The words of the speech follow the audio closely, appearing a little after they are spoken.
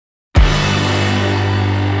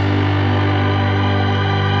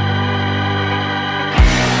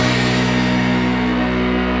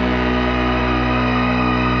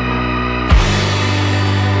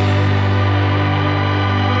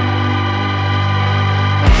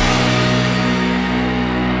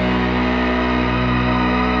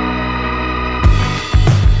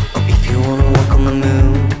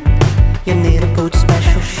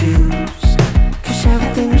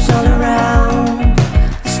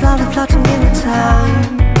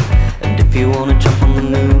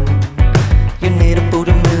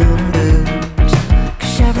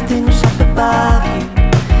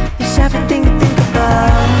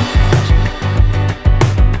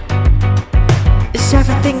It's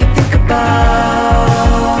everything you think about.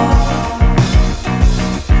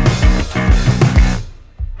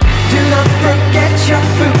 Do not forget your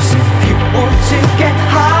boots if you want to get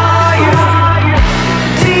higher.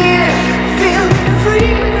 Dear, feel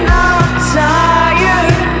free, not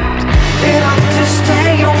tired. Enough to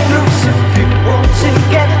stay on loose if you want to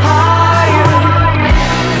get higher.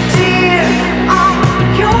 Dear, I'm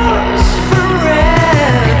yours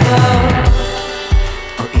forever.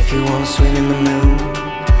 Or if you want to swim in the moon,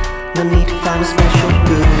 no need to find a special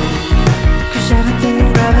glue, 'cause everything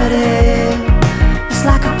in gravity is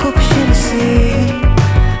like a goldfish in the sea.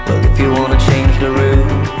 Well, if you wanna change the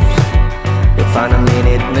rules, you'll find a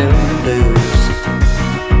minute moon blues.